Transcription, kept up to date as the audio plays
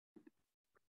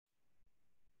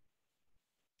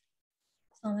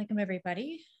Assalamu alaikum,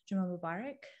 everybody. Jummah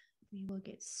Mubarak. We will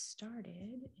get started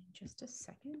in just a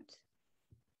second.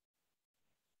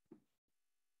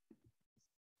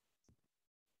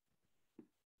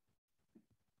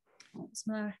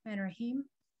 Bismillah ar-Rahman ar-Rahim.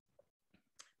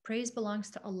 Praise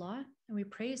belongs to Allah, and we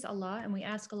praise Allah and we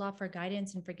ask Allah for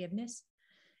guidance and forgiveness.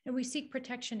 And we seek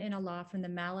protection in Allah from the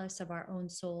malice of our own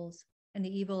souls and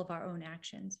the evil of our own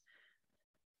actions.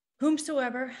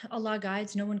 Whomsoever Allah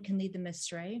guides, no one can lead them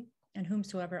astray. And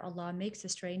whomsoever Allah makes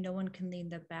astray, no one can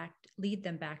lead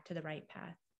them back to the right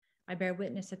path. I bear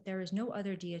witness that there is no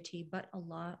other deity but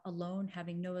Allah alone,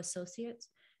 having no associates.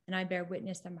 And I bear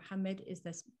witness that Muhammad is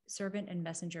the servant and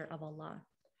messenger of Allah.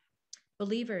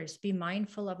 Believers, be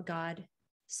mindful of God,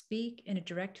 speak in a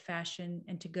direct fashion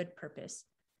and to good purpose.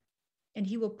 And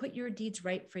he will put your deeds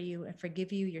right for you and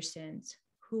forgive you your sins.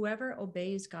 Whoever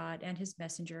obeys God and his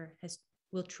messenger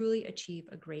will truly achieve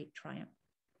a great triumph.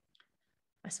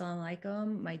 Assalamu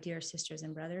alaikum, my dear sisters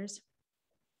and brothers.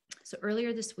 So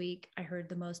earlier this week, I heard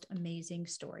the most amazing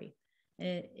story.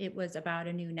 And it was about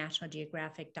a new National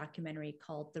Geographic documentary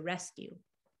called The Rescue.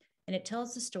 And it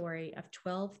tells the story of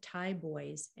 12 Thai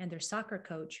boys and their soccer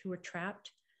coach who were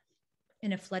trapped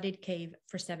in a flooded cave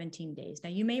for 17 days. Now,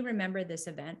 you may remember this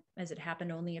event as it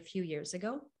happened only a few years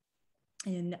ago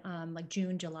in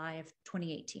June, July of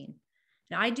 2018.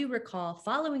 Now, I do recall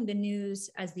following the news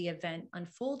as the event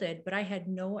unfolded, but I had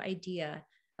no idea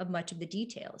of much of the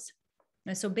details.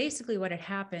 And so basically what had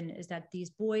happened is that these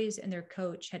boys and their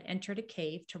coach had entered a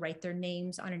cave to write their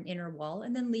names on an inner wall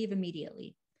and then leave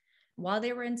immediately. While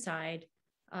they were inside,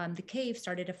 the cave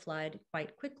started to flood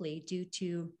quite quickly due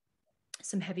to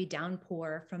some heavy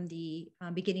downpour from the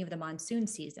beginning of the monsoon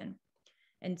season.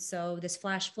 And so this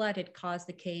flash flood had caused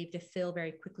the cave to fill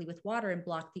very quickly with water and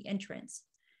block the entrance.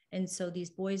 And so these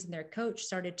boys and their coach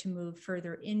started to move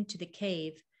further into the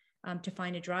cave to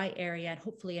find a dry area and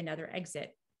hopefully another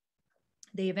exit.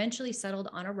 They eventually settled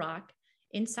on a rock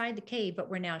inside the cave, but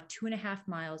were now 2.5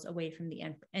 miles away from the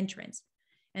entrance.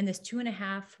 And this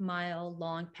 2.5 mile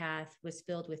long path was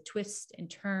filled with twists and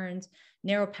turns,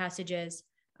 narrow passages,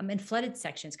 and flooded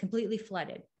sections, completely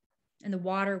flooded. And the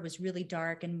water was really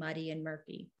dark and muddy and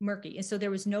murky. And so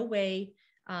there was no way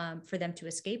for them to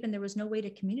escape, and there was no way to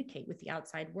communicate with the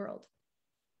outside world.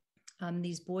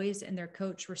 These boys and their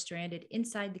coach were stranded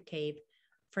inside the cave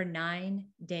for 9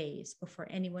 days before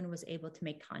anyone was able to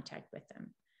make contact with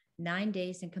them. 9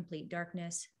 days in complete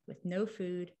darkness with no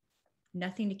food,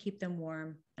 nothing to keep them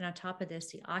warm. And on top of this,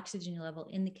 the oxygen level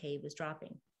in the cave was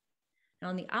dropping. And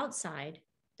on the outside,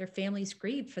 their families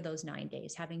grieved for those 9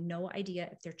 days, having no idea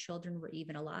if their children were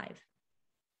even alive.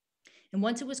 And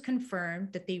once it was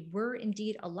confirmed that they were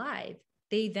indeed alive,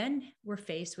 they then were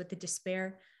faced with the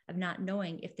despair of not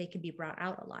knowing if they could be brought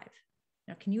out alive.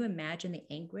 Now, can you imagine the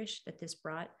anguish that this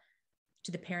brought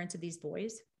to the parents of these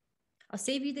boys? I'll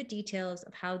save you the details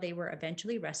of how they were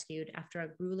eventually rescued after a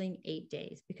grueling 8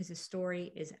 days, because the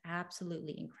story is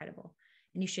absolutely incredible.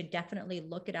 And you should definitely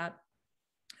look it up,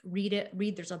 read it,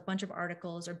 there's a bunch of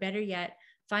articles, or better yet,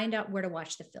 find out where to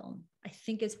watch the film. I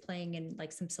think it's playing in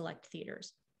some select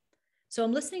theaters. So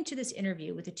I'm listening to this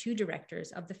interview with the two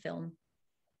directors of the film,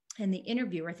 and the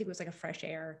interviewer, I think it was like a Fresh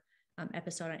Air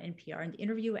episode on NPR, and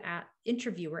the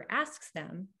interviewer asks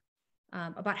them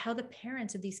about how the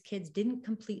parents of these kids didn't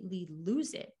completely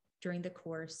lose it during the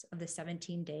course of the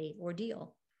 17-day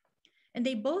ordeal. And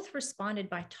they both responded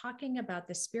by talking about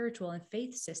the spiritual and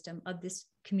faith system of this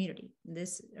community.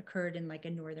 This occurred in a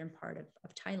northern part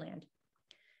of Thailand.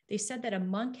 They said that a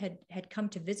monk had come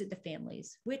to visit the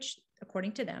families, which,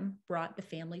 according to them, brought the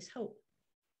families hope.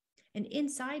 And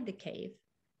inside the cave,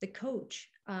 the coach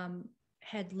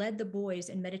had led the boys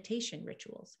in meditation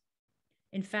rituals.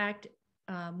 In fact,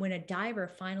 when a diver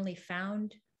finally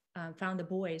found the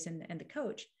boys and the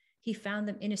coach, he found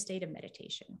them in a state of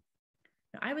meditation.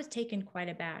 Now, I was taken quite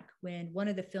aback when one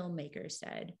of the filmmakers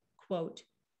said, quote,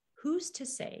 "Who's to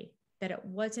say that it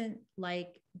wasn't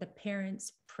like the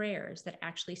parents' prayers that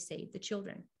actually saved the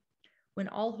children? When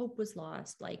all hope was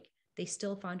lost, they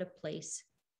still found a place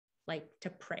to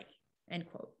pray," end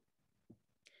quote.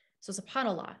 So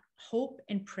subhanAllah, hope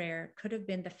and prayer could have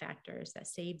been the factors that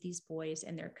saved these boys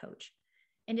and their coach.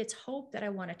 And it's hope that I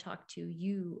want to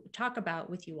talk about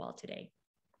with you all today.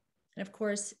 And of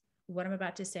course, what I'm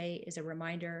about to say is a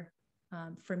reminder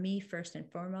for me first and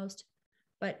foremost,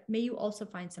 but may you also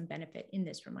find some benefit in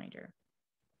this reminder.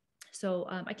 So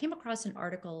I came across an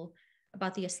article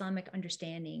about the Islamic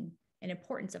understanding and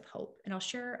importance of hope, and I'll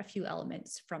share a few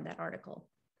elements from that article.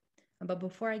 But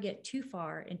before I get too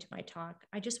far into my talk,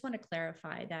 I just want to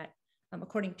clarify that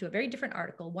according to a very different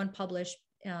article, one published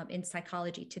in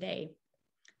Psychology Today,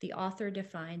 the author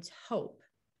defines hope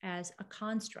as a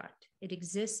construct. It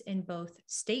exists in both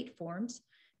state forms,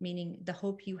 meaning the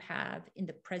hope you have in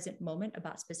the present moment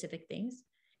about specific things,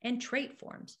 and trait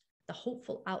forms, the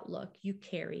hopeful outlook you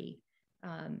carry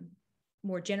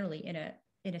more generally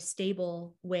in a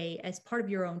stable way as part of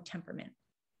your own temperament.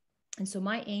 And so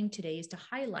my aim today is to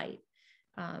highlight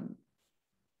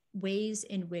ways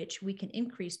in which we can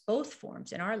increase both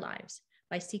forms in our lives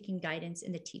by seeking guidance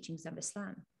in the teachings of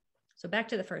Islam. So back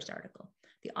to the first article.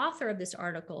 The author of this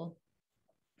article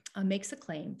makes a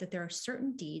claim that there are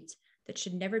certain deeds that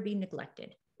should never be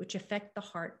neglected, which affect the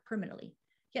heart permanently.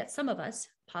 Yet some of us,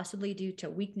 possibly due to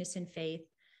weakness in faith,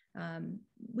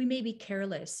 we may be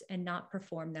careless and not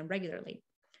perform them regularly.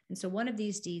 And so one of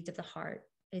these deeds of the heart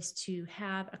is to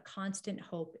have a constant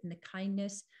hope in the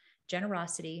kindness,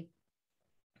 generosity,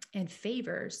 and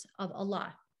favors of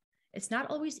Allah. It's not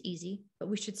always easy, but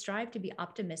we should strive to be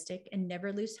optimistic and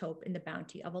never lose hope in the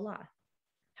bounty of Allah.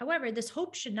 However, this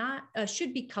hope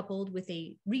should be coupled with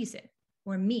a reason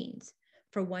or means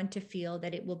for one to feel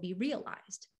that it will be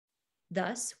realized.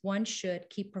 Thus, one should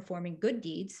keep performing good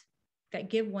deeds that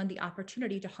give one the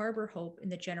opportunity to harbor hope in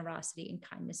the generosity and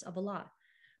kindness of Allah.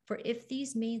 For if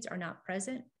these means are not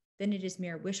present, then it is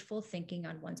mere wishful thinking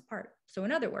on one's part. So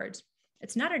in other words,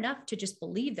 it's not enough to just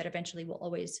believe that eventually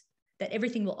that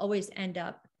everything will always end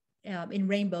up in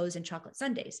rainbows and chocolate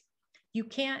sundaes. You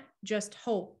can't just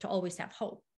hope to always have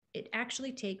hope. It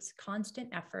actually takes constant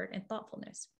effort and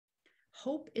thoughtfulness.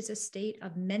 Hope is a state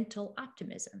of mental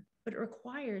optimism, but it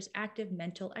requires active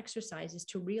mental exercises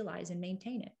to realize and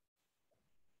maintain it.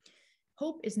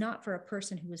 Hope is not for a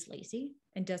person who is lazy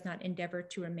and does not endeavor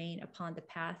to remain upon the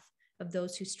path of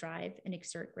those who strive and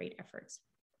exert great efforts.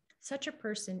 Such a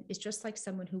person is just like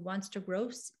someone who wants to grow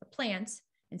plants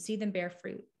and see them bear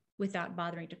fruit without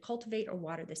bothering to cultivate or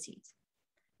water the seeds.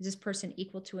 Is this person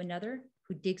equal to another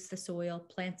who digs the soil,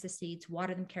 plants the seeds,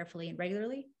 water them carefully and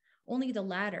regularly? Only the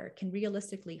latter can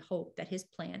realistically hope that his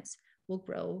plants will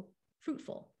grow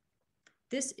fruitful.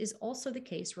 This is also the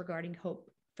case regarding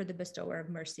hope for the bestower of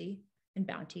mercy and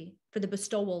bounty, for the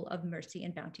bestowal of mercy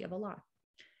and bounty of Allah.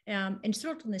 In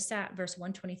Surah Al-Nisa, verse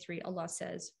 123, Allah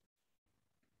says,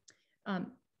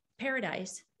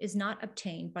 paradise is not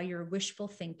obtained by your wishful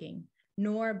thinking,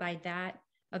 nor by that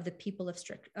of the people of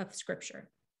Scripture.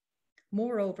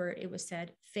 Moreover, it was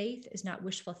said, faith is not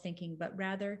wishful thinking, but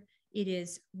rather it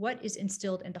is what is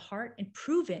instilled in the heart and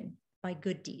proven by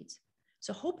good deeds.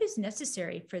 So hope is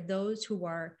necessary for those who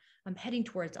are heading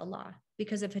towards Allah,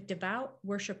 because if a devout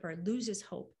worshiper loses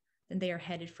hope, then they are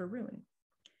headed for ruin.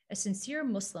 A sincere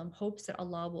Muslim hopes that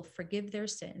Allah will forgive their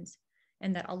sins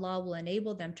and that Allah will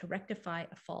enable them to rectify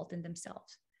a fault in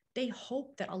themselves. They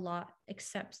hope that Allah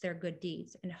accepts their good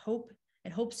deeds and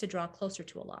hopes to draw closer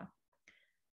to Allah.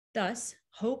 Thus,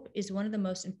 hope is one of the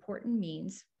most important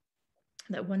means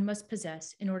that one must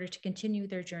possess in order to continue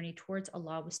their journey towards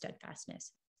Allah with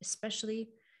steadfastness, especially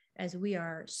as we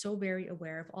are so very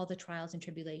aware of all the trials and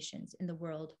tribulations in the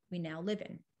world we now live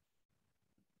in.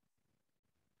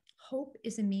 Hope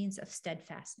is a means of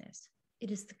steadfastness.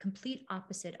 It is the complete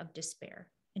opposite of despair.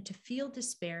 And to feel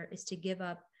despair is to give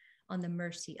up on the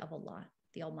mercy of Allah,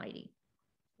 the Almighty,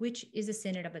 which is a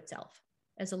sin in of itself.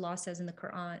 As Allah says in the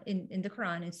Quran, in the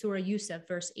Quran, in Surah Yusuf,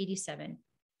 verse 87,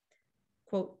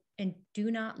 quote, and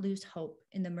do not lose hope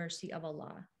in the mercy of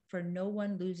Allah, for no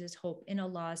one loses hope in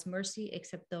Allah's mercy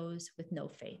except those with no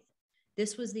faith.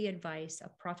 This was the advice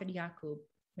of Prophet Yaqub,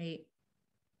 may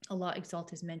Allah exalt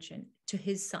his mention, to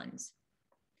his sons.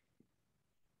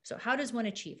 So how does one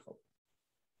achieve hope?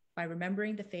 By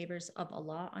remembering the favors of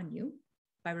Allah on you,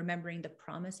 by remembering the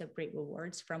promise of great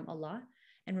rewards from Allah,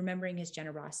 and remembering his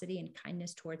generosity and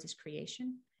kindness towards his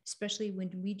creation, especially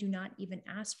when we do not even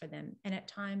ask for them and at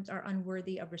times are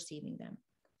unworthy of receiving them.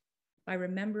 By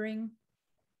remembering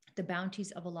the bounties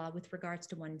of Allah with regards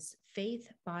to one's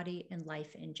faith, body, and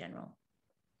life in general.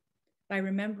 By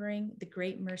remembering the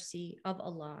great mercy of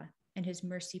Allah, and his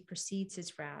mercy precedes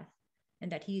his wrath,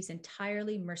 and that he is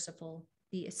entirely merciful,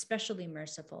 be especially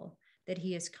merciful, that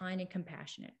he is kind and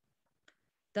compassionate.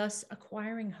 Thus,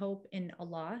 acquiring hope in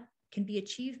Allah can be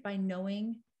achieved by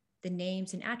knowing the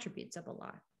names and attributes of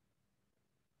Allah.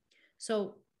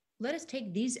 So let us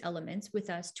take these elements with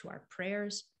us to our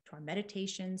prayers, to our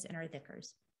meditations, and our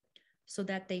dhikrs, so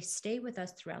that they stay with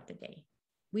us throughout the day.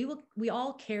 We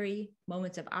all carry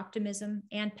moments of optimism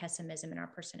and pessimism in our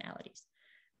personalities,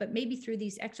 but maybe through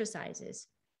these exercises,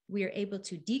 we are able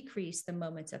to decrease the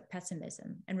moments of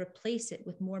pessimism and replace it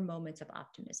with more moments of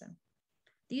optimism.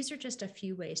 These are just a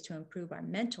few ways to improve our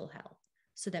mental health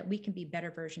so that we can be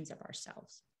better versions of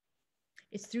ourselves.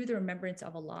 It's through the remembrance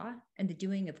of Allah and the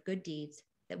doing of good deeds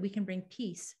that we can bring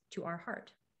peace to our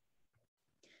heart.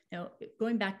 Now,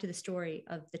 going back to the story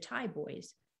of the Thai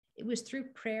boys, it was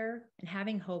through prayer and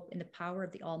having hope in the power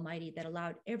of the Almighty that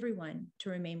allowed everyone to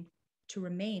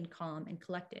remain calm and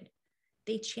collected.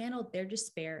 They channeled their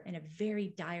despair in a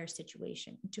very dire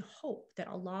situation into hope that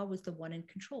Allah was the one in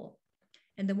control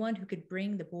and the one who could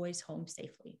bring the boys home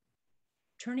safely.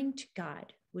 Turning to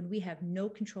God when we have no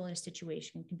control in a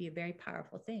situation can be a very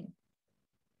powerful thing.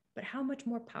 But how much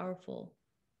more powerful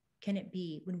can it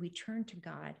be when we turn to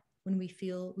God when we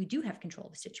feel we do have control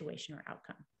of a situation or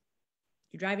outcome?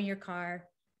 You're driving your car,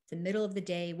 it's the middle of the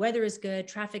day, weather is good,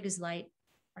 traffic is light.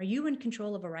 Are you in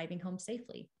control of arriving home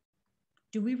safely?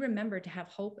 Do we remember to have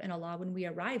hope in Allah when we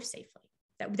arrive safely,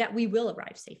 that we will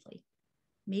arrive safely?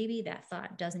 Maybe that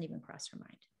thought doesn't even cross your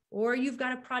mind. Or you've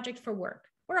got a project for work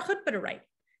or a khutbah to write.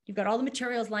 You've got all the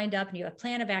materials lined up and you have a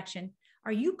plan of action.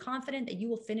 Are you confident that you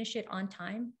will finish it on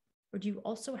time? Or do you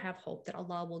also have hope that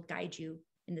Allah will guide you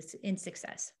in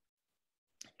success?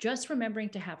 Just remembering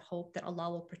to have hope that Allah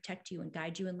will protect you and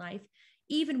guide you in life,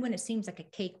 even when it seems like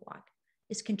a cakewalk,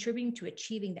 is contributing to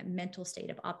achieving that mental state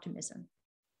of optimism.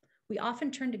 We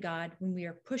often turn to God when we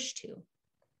are pushed to,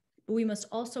 but we must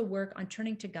also work on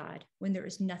turning to God when there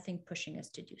is nothing pushing us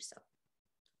to do so.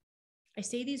 I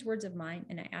say these words of mine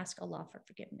and I ask Allah for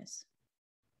forgiveness.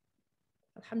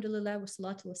 Alhamdulillah wa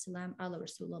salatu wa salam ala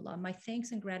Rasulullah. My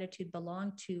thanks and gratitude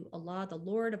belong to Allah, the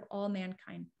Lord of all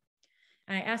mankind.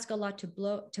 And I ask Allah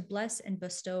to bless and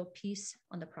bestow peace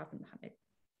on the Prophet Muhammad.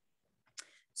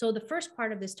 So the first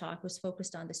part of this talk was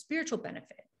focused on the spiritual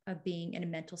benefit of being in a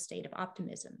mental state of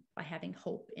optimism by having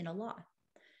hope in Allah.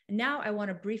 And now I want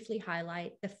to briefly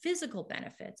highlight the physical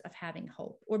benefits of having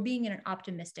hope or being in an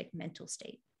optimistic mental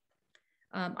state.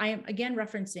 I am again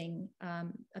referencing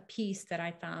a piece that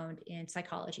I found in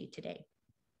Psychology Today.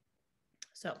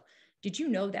 So, did you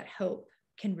know that hope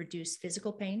can reduce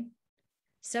physical pain?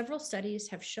 Several studies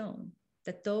have shown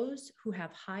that those who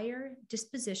have higher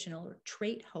dispositional or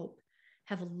trait hope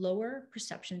have lower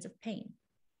perceptions of pain.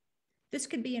 This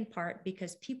could be in part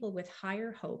because people with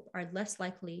higher hope are less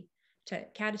likely to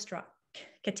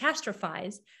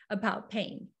catastrophize about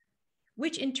pain,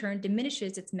 which in turn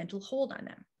diminishes its mental hold on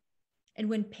them. And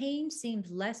when pain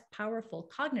seems less powerful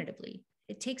cognitively,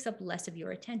 it takes up less of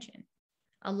your attention,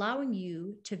 allowing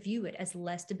you to view it as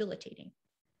less debilitating.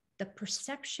 The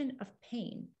perception of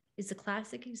pain is a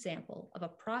classic example of a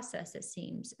process that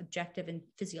seems objective and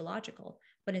physiological,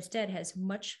 but instead has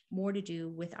much more to do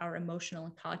with our emotional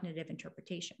and cognitive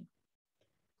interpretation.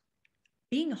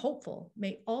 Being hopeful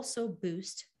may also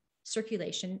boost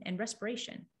circulation and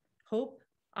respiration. Hope,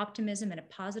 optimism, and a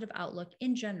positive outlook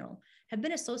in general have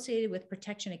been associated with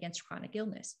protection against chronic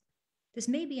illness. This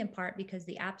may be in part because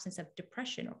the absence of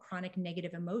depression or chronic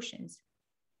negative emotions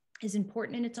is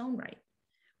important in its own right.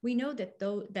 We know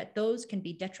that those can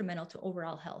be detrimental to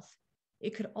overall health.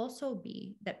 It could also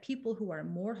be that people who are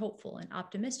more hopeful and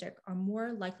optimistic are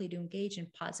more likely to engage in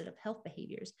positive health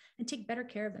behaviors and take better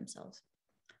care of themselves.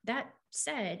 That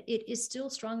said, it is still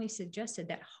strongly suggested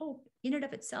that hope in and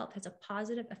of itself has a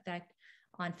positive effect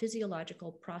on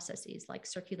physiological processes like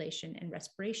circulation and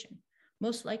respiration,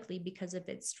 most likely because of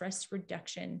its stress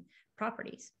reduction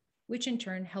properties, which in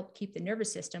turn help keep the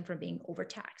nervous system from being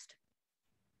overtaxed.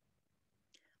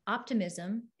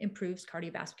 Optimism improves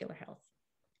cardiovascular health.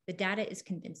 The data is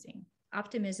convincing.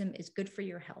 Optimism is good for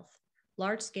your health.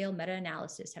 Large-scale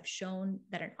meta-analysis have shown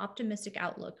that an optimistic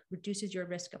outlook reduces your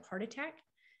risk of heart attack,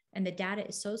 and the data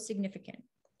is so significant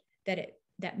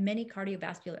that many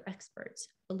cardiovascular experts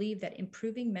believe that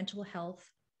improving mental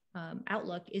health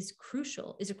outlook is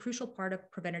a crucial part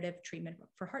of preventative treatment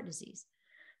for heart disease.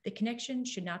 The connection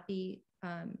should not be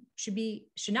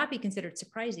considered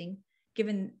surprising,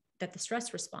 given that the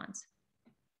stress response,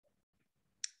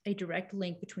 a direct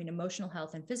link between emotional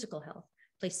health and physical health,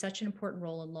 plays such an important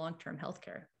role in long-term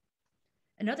healthcare.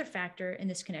 Another factor in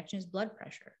this connection is blood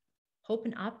pressure. Hope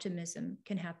and optimism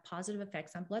can have positive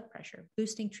effects on blood pressure,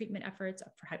 boosting treatment efforts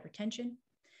for hypertension.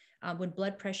 When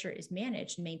blood pressure is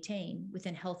managed and maintained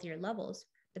within healthier levels,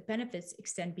 the benefits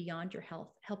extend beyond your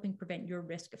health, helping prevent your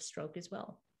risk of stroke as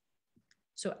well.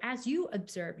 So as you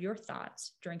observe your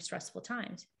thoughts during stressful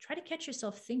times, try to catch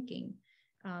yourself thinking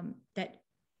that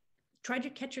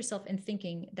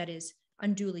is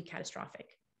unduly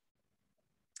catastrophic.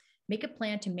 Make a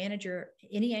plan to manage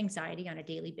any anxiety on a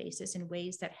daily basis in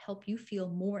ways that help you feel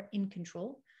more in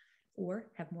control or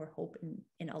have more hope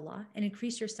in Allah and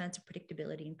increase your sense of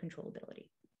predictability and controllability.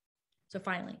 So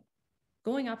finally,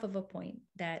 going off of a point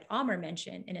that Amr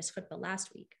mentioned in his khutbah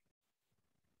last week,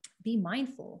 be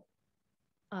mindful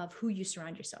of who you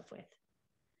surround yourself with.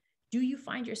 Do you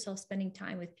find yourself spending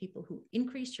time with people who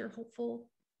increase your hopeful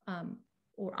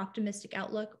or optimistic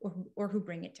outlook or who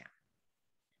bring it down.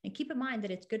 And keep in mind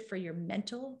that it's good for your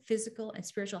mental, physical, and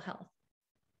spiritual health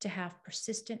to have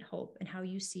persistent hope in how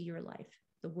you see your life,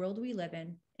 the world we live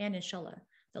in, and inshallah,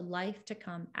 the life to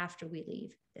come after we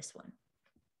leave this one.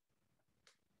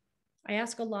 I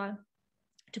ask Allah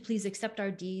to please accept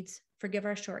our deeds, forgive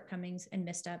our shortcomings and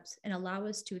missteps, and allow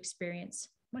us to experience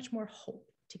much more hope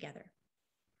together.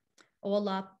 O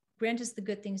Allah, grant us the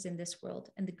good things in this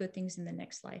world and the good things in the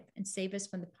next life, and save us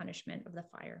from the punishment of the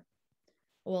fire.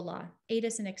 O Allah, aid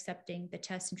us in accepting the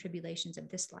tests and tribulations of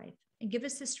this life, and give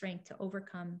us the strength to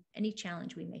overcome any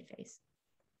challenge we may face.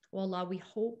 O Allah, we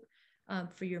hope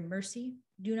for your mercy.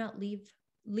 Do not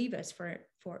leave us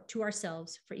to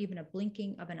ourselves for even a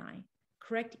blinking of an eye.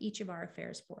 Correct each of our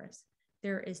affairs for us.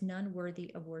 There is none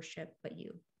worthy of worship but you.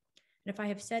 And if I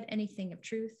have said anything of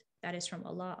truth, that is from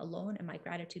Allah alone, and my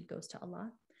gratitude goes to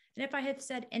Allah. And if I have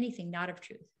said anything not of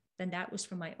truth, then that was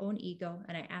from my own ego,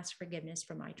 and I ask forgiveness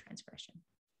for my transgression.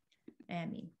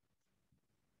 Ameen.